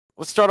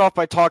let's start off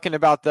by talking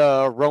about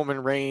the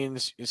Roman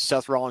Reigns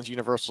Seth Rollins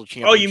Universal Oh,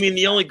 you Championship. mean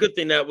the only good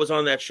thing that was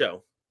on that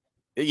show?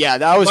 Yeah,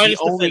 that was Minus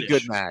the the only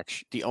good finish.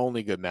 match. The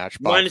only good match.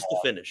 Minus the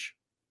finish.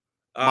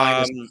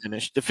 Minus the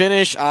finish. The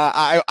finish.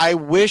 I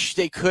wish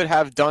they could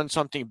have done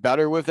something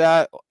better with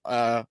that.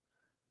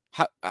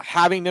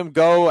 Having them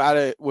go at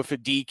it with a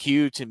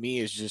DQ to me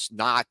is just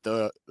not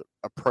the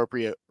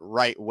appropriate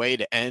right way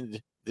to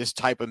end this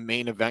type of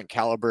main event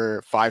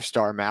caliber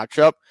 5-star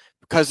matchup,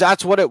 because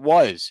that's what it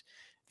was.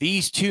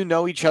 These two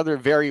know each other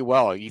very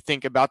well. You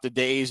think about the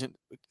days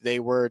they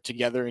were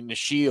together in the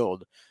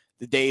Shield,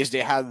 the days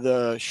they had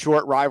the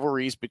short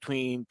rivalries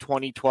between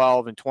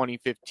 2012 and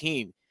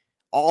 2015,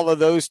 all of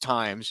those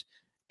times.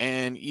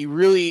 And you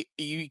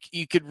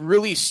could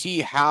really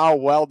see how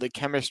well the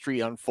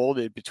chemistry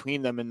unfolded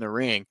between them in the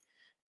ring.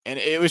 And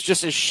it was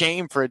just a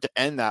shame for it to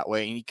end that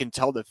way. And you can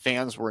tell the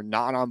fans were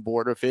not on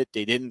board with it.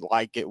 They didn't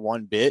like it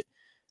one bit.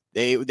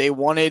 They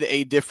wanted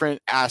a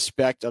different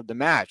aspect of the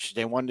match.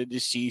 They wanted to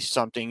see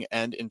something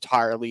end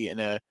entirely in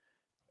a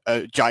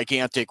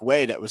gigantic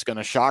way that was going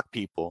to shock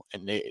people.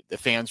 And the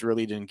fans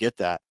really didn't get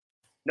that.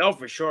 No,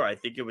 for sure. I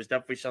think it was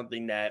definitely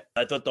something that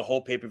I thought the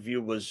whole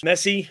pay-per-view was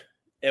messy.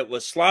 It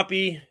was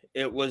sloppy.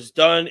 It was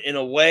done in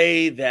a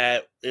way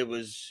that it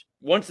was,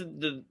 once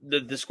the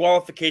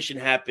disqualification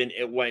happened,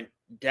 it went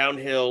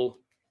downhill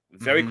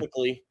very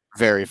quickly.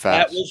 Very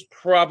fast. That was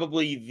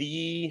probably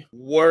the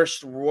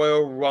worst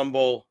Royal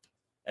Rumble,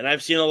 and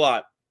I've seen a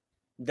lot.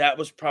 That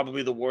was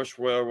probably the worst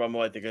Royal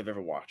Rumble I think I've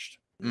ever watched.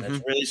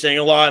 That's really saying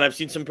a lot, and I've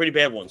seen some pretty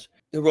bad ones.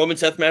 The Roman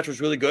Seth match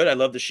was really good. I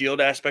love the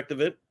Shield aspect of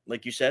it.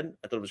 Like you said,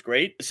 I thought it was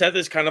great. Seth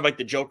is kind of like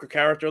the Joker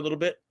character a little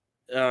bit.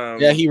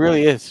 Yeah, he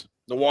really is.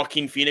 The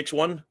Joaquin Phoenix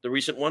one, the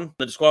recent one,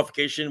 the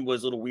disqualification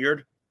was a little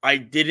weird. I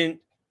didn't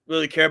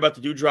really care about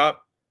the Doudrop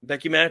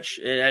Becky match.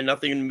 It had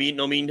nothing to mean,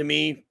 no mean to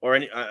me, or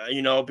any,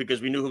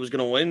 because we knew who was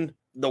going to win.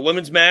 The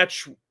women's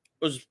match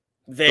was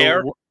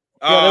there.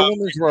 The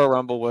women's Royal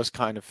Rumble was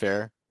kind of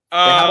fair. They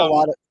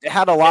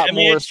had a lot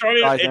more. It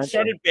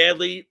started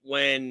badly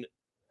when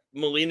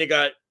Melina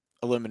got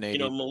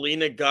eliminated.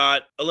 Melina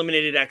got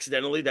eliminated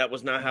accidentally. That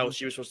was not how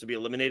she was supposed to be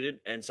eliminated.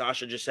 And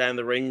Sasha just sat in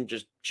the ring,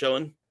 just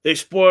chilling. They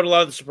spoiled a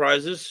lot of the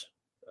surprises.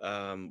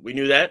 We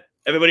knew that.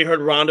 Everybody heard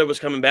Ronda was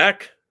coming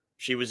back.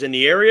 She was in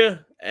the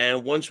area.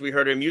 And once we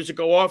heard her music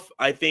go off,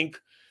 I think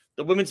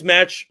the women's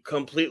match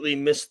completely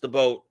missed the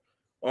boat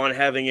on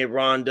having a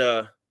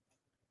Ronda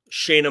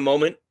Shayna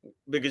moment,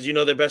 because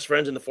they're best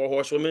friends in the Four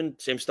Horsewomen,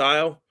 same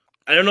style.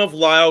 I don't know if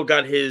Lyle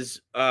got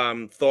his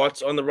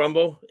thoughts on the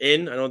Rumble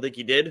in. I don't think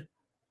he did.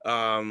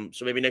 So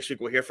maybe next week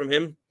we'll hear from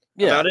him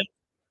about it.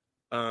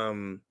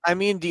 I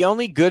mean, the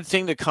only good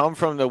thing to come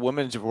from the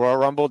Women's Royal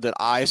Rumble that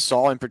I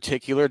saw in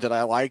particular that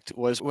I liked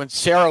was when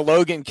Sarah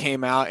Logan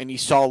came out and you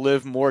saw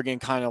Liv Morgan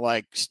kind of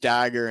like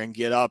stagger and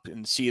get up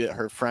and see that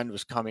her friend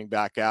was coming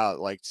back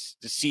out, like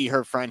to see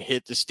her friend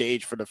hit the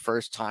stage for the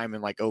first time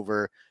in like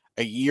over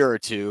a year or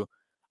two.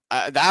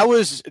 That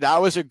was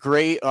a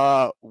great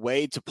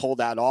way to pull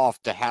that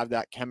off, to have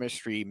that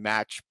chemistry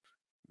match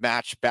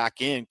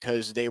back in,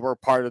 because they were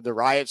part of the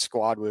Riot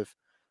Squad with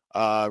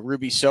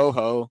Ruby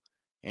Soho,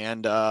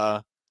 and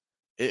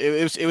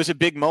it was a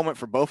big moment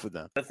for both of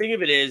them. The thing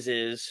of it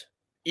is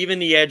even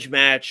the Edge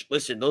match.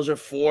 Listen, those are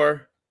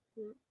four,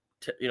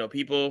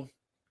 people,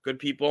 good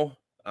people.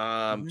 Two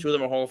of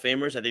them are Hall of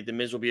Famers. I think The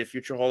Miz will be a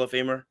future Hall of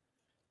Famer.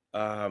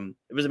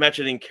 It was a match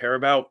I didn't care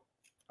about.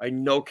 I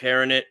no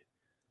care in it.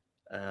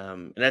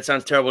 And that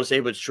sounds terrible to say,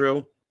 but it's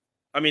true.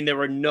 I mean, there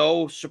were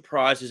no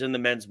surprises in the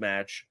men's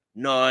match.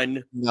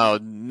 None. No,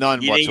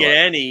 none You whatsoever. didn't get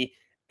any.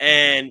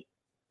 And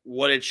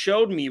what it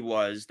showed me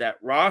was that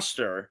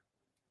roster,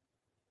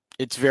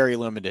 it's very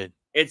limited.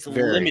 It's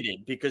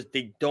limited because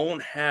they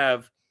don't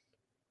have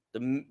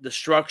the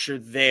structure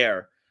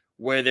there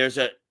where there's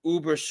a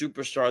uber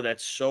superstar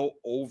that's so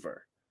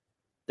over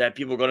that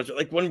people go to,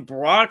 like when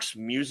Brock's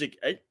music.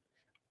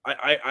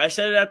 I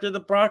said it after the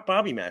Brock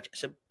Bobby match. I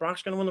said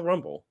Brock's going to win the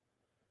Rumble.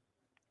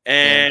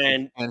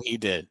 And he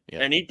did.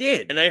 Yeah. And he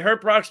did. And I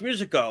heard Brock's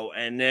music go.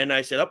 And then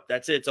I said, oh,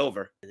 that's it. It's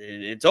over.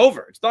 It's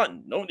over. It's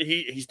done. No,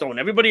 he's throwing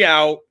everybody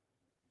out.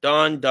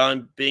 Done.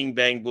 Bing,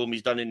 bang, boom.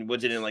 He's done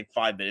in like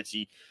 5 minutes.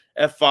 He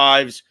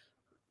F5s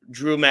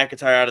Drew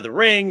McIntyre out of the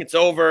ring. It's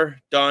over.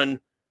 Done.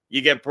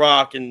 You get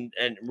Brock and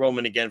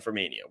Roman again for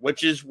Mania,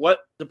 which is what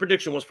the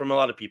prediction was from a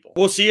lot of people.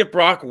 We'll see if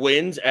Brock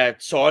wins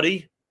at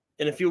Saudi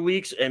in a few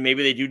weeks, and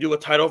maybe they do a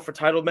title for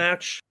title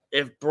match.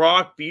 If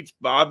Brock beats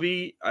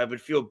Bobby, I would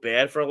feel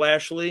bad for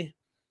Lashley.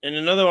 And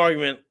another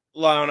argument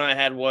Lyle and I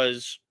had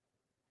was,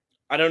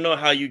 I don't know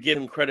how you give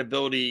him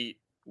credibility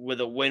with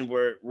a win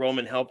where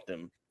Roman helped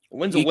him. A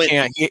win's a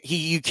win.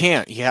 You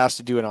can't. He has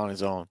to do it on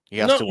his own. He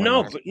has to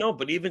win.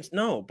 But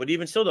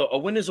even still though, a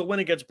win is a win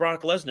against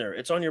Brock Lesnar.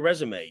 It's on your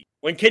resume.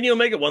 When Kenny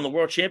Omega won the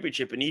World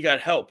Championship and he got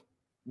help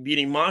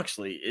beating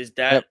Moxley,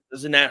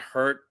 doesn't that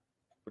hurt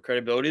the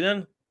credibility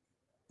then?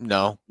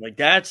 No. Like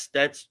that's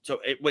so.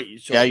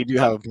 Yeah, you do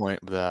have a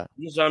point with that.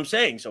 That's what I'm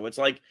saying. So it's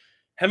like,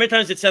 how many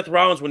times did Seth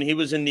Rollins, when he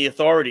was in the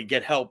Authority,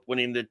 get help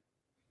winning the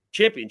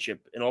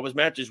championship in all his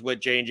matches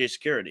with J&J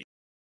Security?